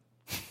 Martin?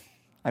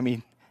 I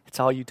mean, it's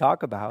all you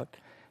talk about.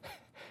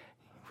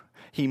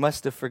 He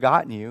must have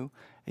forgotten you.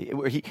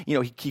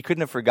 He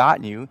couldn't have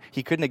forgotten you.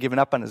 He couldn't have given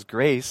up on his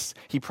grace.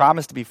 He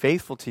promised to be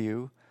faithful to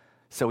you,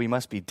 so he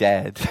must be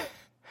dead.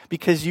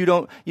 Because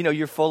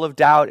you're full of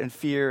doubt and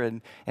fear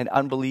and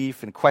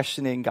unbelief and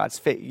questioning God's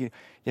faith.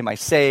 Am I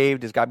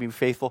saved? Is God being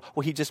faithful?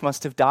 Well, he just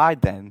must have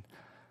died then.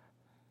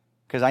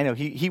 Because I know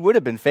he would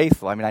have been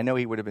faithful. I mean, I know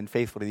he would have been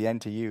faithful to the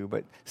end to you,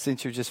 but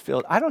since you're just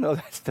filled, I don't know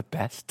that's the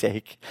best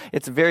take.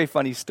 It's a very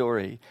funny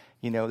story,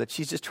 that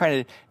she's just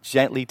trying to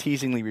gently,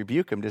 teasingly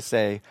rebuke him to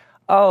say,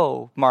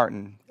 "Oh,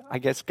 Martin, I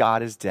guess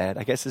God is dead.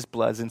 I guess his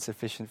blood's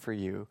insufficient for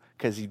you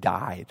because he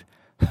died."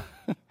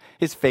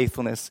 His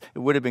faithfulness, it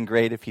would have been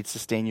great if he'd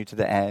sustained you to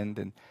the end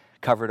and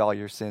covered all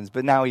your sins,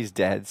 but now he's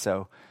dead,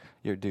 so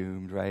you're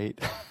doomed, right?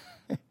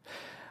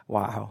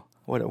 Wow,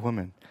 what a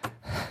woman.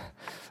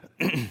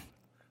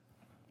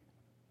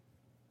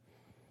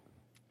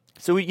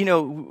 So,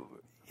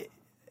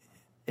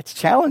 it's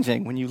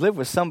challenging when you live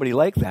with somebody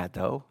like that,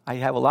 though. I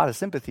have a lot of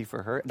sympathy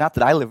for her. Not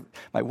that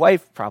my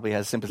wife probably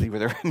has sympathy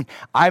with her.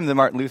 I'm the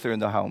Martin Luther in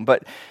the home,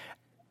 but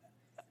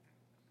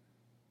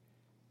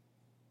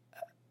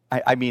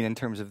I mean in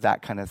terms of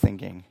that kind of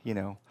thinking,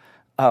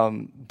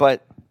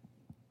 But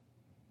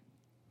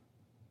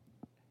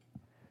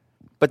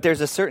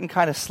there's a certain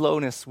kind of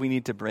slowness we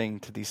need to bring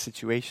to these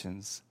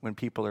situations when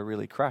people are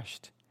really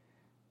crushed.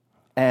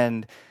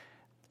 And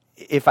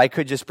if I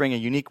could just bring a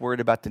unique word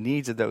about the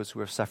needs of those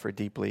who have suffered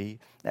deeply,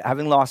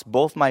 having lost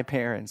both my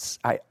parents,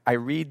 I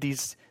read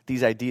these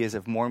ideas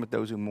of mourn with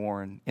those who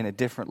mourn in a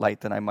different light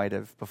than I might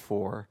have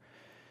before.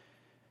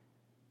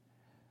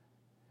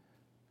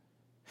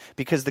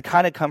 Because the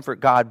kind of comfort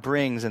God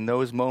brings in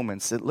those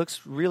moments, it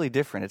looks really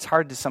different. It's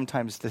hard to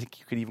sometimes think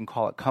you could even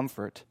call it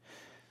comfort.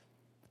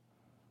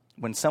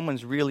 When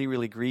someone's really,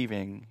 really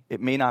grieving, it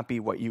may not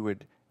be what you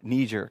would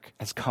knee-jerk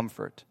as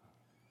comfort.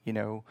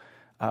 I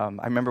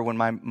remember when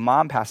my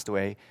mom passed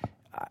away,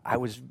 I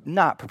was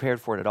not prepared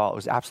for it at all. It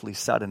was absolutely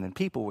sudden, and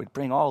people would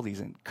bring all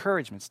these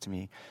encouragements to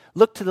me.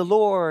 Look to the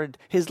Lord.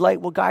 His light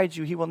will guide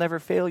you. He will never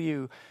fail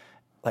you.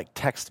 Like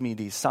text me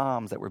these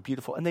psalms that were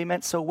beautiful, and they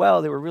meant so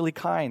well. They were really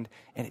kind,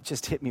 and it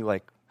just hit me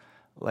like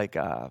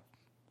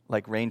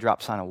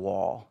raindrops on a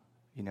wall,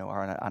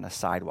 or on a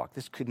sidewalk.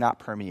 This could not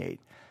permeate.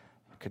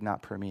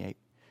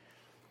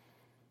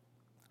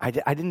 I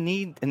didn't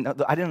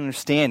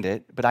understand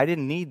it, but I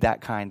didn't need that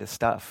kind of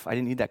stuff. I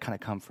didn't need that kind of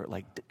comfort.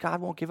 Like,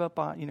 God won't give up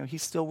on,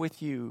 he's still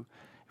with you.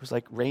 It was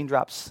like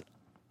raindrops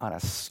on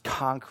a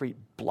concrete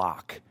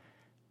block.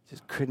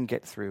 Just couldn't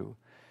get through.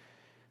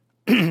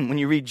 When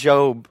you read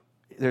Job,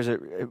 there's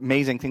an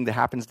amazing thing that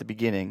happens at the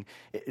beginning.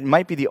 It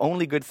might be the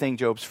only good thing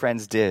Job's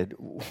friends did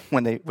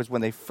when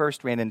they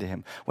first ran into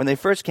him. When they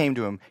first came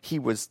to him, he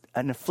was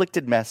an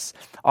afflicted mess.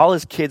 All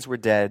his kids were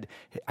dead.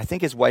 I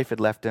think his wife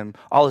had left him.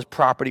 All his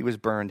property was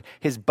burned.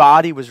 His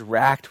body was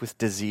racked with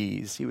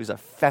disease. He was a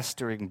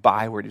festering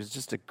byword. It was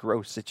just a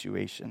gross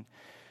situation,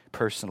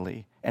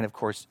 personally. And of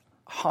course,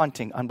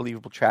 haunting,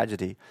 unbelievable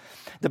tragedy.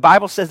 The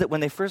Bible says that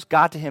when they first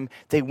got to him,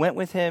 they went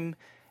with him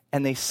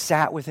and they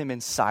sat with him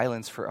in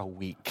silence for a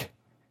week.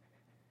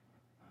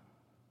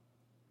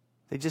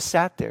 They just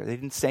sat there. They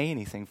didn't say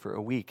anything for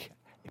a week.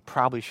 They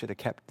probably should have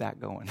kept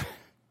that going.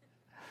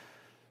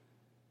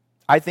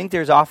 I think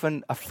there's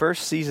often a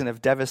first season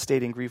of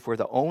devastating grief where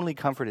the only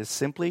comfort is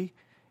simply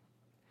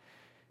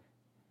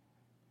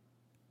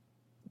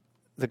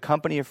the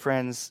company of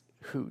friends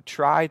who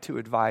try to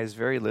advise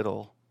very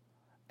little,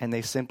 and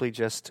they simply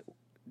just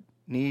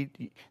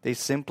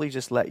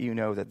let you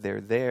know that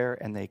they're there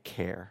and they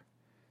care.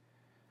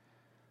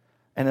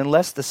 And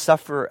unless the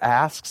sufferer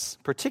asks,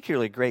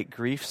 particularly great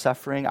grief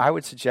suffering, I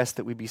would suggest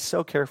that we be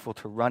so careful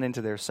to run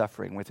into their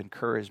suffering with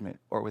encouragement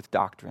or with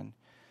doctrine.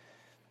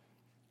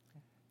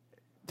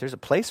 There's a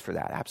place for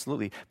that,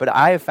 absolutely. But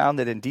I have found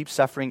that in deep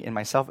suffering in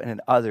myself and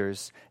in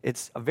others,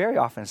 it's very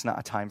often not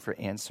a time for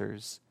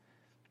answers.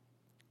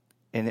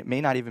 And it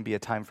may not even be a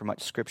time for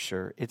much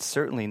scripture. It's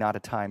certainly not a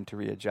time to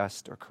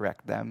readjust or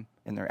correct them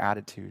in their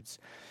attitudes.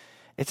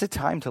 It's a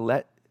time to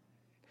let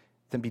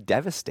them be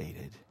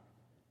devastated.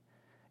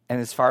 And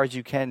as far as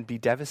you can, be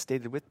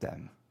devastated with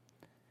them.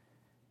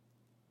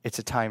 It's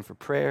a time for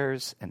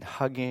prayers and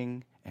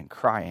hugging and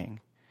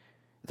crying.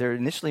 There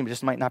initially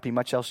just might not be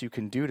much else you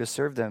can do to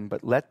serve them,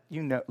 but let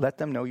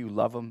them know you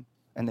love them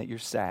and that you're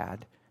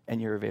sad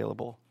and you're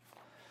available.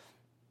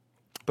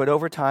 But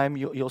over time,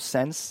 you'll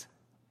sense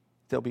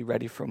they'll be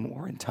ready for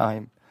more in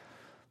time.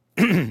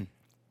 And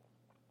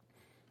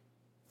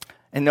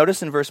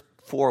notice in verse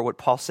 4 what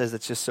Paul says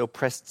that's just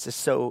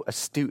so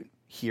astute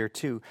here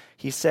too.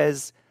 He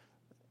says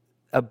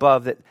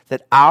above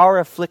that our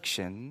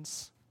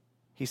afflictions,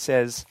 he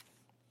says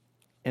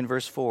in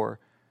verse 4,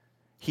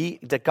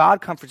 that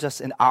God comforts us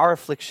in our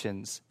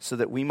afflictions so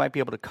that we might be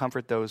able to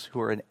comfort those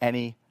who are in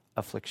any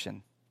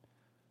affliction.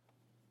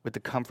 With the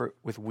comfort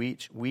with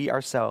which we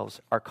ourselves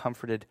are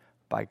comforted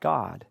by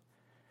God.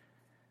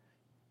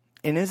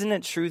 And isn't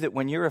it true that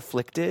when you're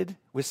afflicted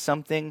with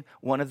something,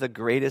 one of the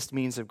greatest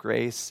means of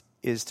grace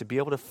is to be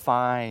able to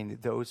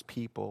find those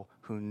people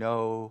who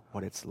know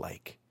what it's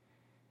like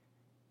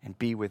and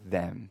be with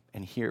them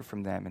and hear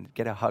from them and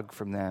get a hug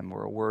from them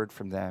or a word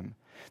from them.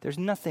 There's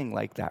nothing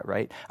like that,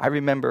 right? I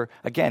remember,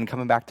 again,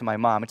 coming back to my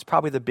mom, it's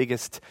probably the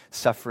biggest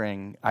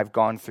suffering I've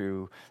gone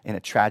through in a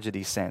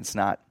tragedy sense,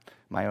 not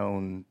my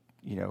own,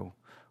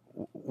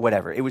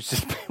 whatever. It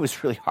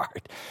was really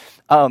hard.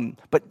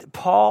 But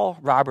Paul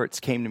Roberts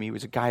came to me. He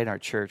was a guy in our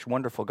church,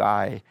 wonderful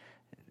guy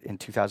in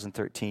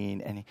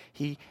 2013. And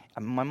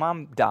my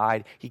mom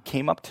died. He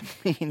came up to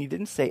me and he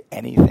didn't say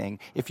anything.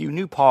 If you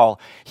knew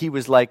Paul, he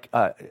was like,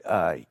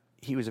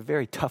 he was a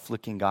very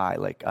tough-looking guy,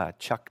 like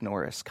Chuck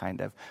Norris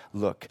kind of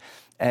look.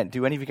 And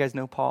do any of you guys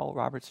know Paul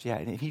Roberts? Yeah,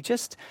 and he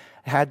just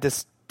had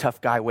this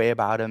tough guy way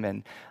about him.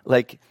 And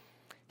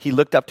he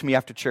looked up to me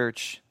after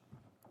church,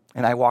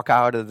 and I walk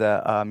out of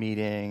the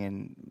meeting,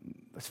 and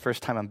it's the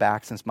first time I'm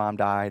back since Mom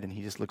died, and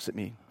he just looks at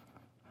me.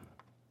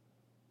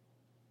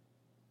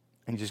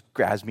 And he just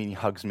grabs me and he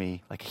hugs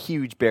me, like a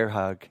huge bear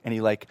hug. And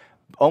he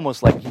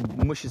almost he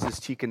mushes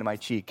his cheek into my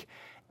cheek.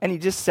 And he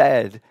just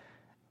said,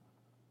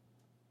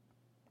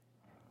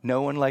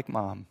 "No one like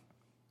Mom.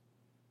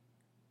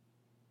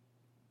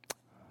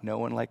 No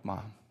one like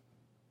Mom."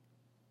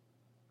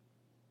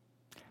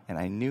 And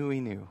I knew he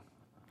knew.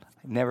 I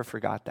never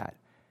forgot that.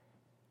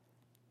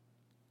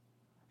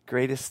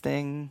 Greatest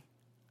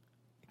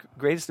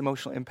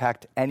emotional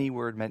impact any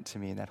word meant to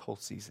me in that whole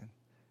season.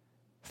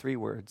 3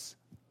 words.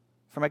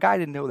 From a guy I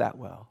didn't know that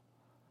well.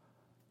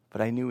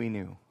 But I knew he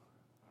knew.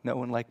 No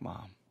one like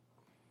Mom.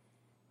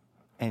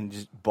 And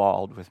just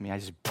bawled with me. I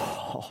just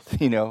bawled,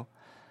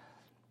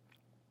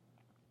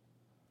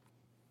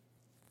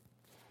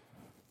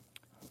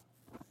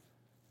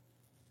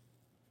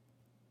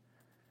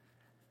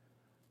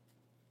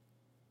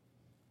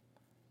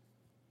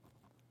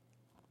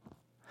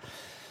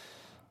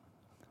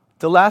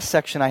 The last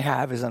section I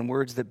have is on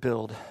words that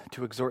build,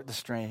 to exhort the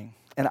straying.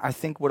 And I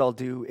think what I'll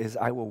do is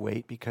I will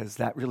wait because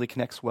that really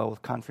connects well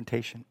with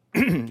confrontation,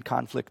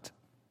 conflict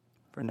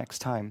for next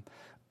time.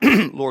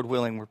 Lord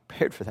willing, we're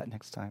prepared for that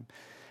next time.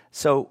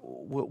 So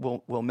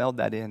we'll meld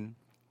that in,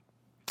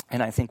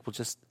 and I think we'll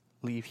just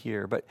leave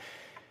here. But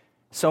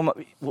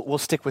we'll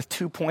stick with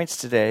 2 points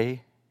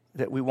today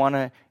that we want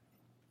to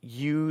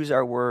use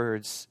our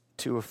words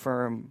to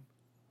affirm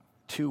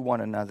to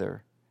one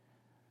another.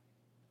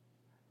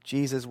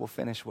 Jesus will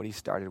finish what he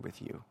started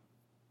with you.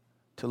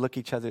 To look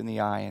each other in the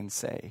eye and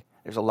say,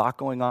 there's a lot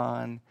going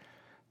on.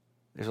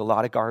 There's a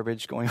lot of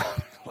garbage going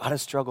on. A lot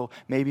of struggle,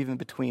 maybe even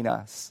between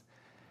us.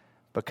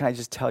 But can I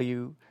just tell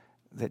you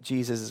that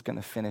Jesus is going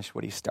to finish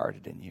what he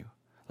started in you?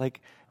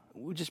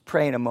 We'll just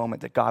pray in a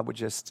moment that God would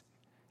just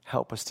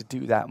help us to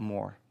do that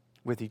more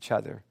with each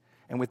other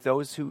and with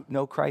those who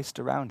know Christ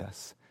around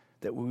us.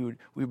 That we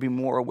would be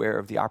more aware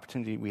of the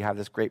opportunity we have,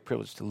 this great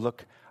privilege to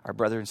look our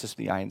brother and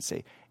sister in the eye and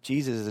say,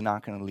 Jesus is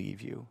not going to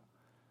leave you.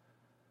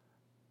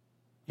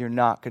 You're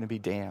not going to be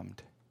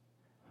damned.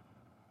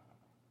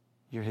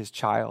 You're his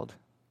child.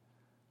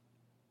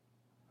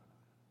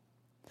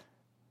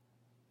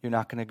 You're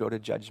not going to go to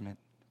judgment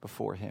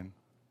before him.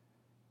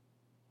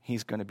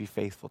 He's going to be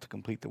faithful to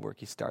complete the work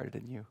he started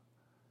in you.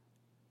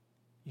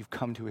 You've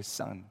come to his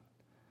son.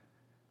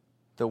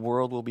 The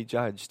world will be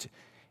judged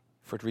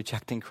for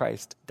rejecting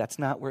Christ. That's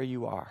not where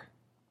you are.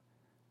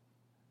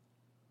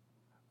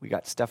 We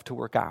got stuff to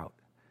work out.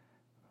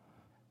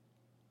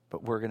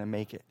 But we're going to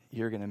make it.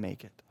 You're going to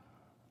make it.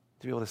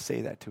 To be able to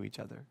say that to each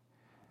other.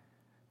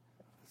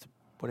 It's a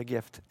What a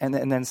gift. And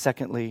then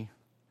secondly,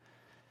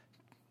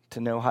 to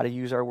know how to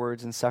use our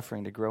words in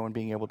suffering, to grow in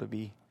being able to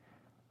be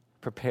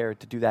prepared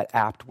to do that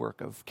apt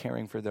work of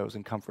caring for those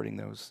and comforting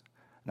those,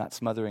 not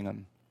smothering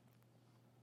them.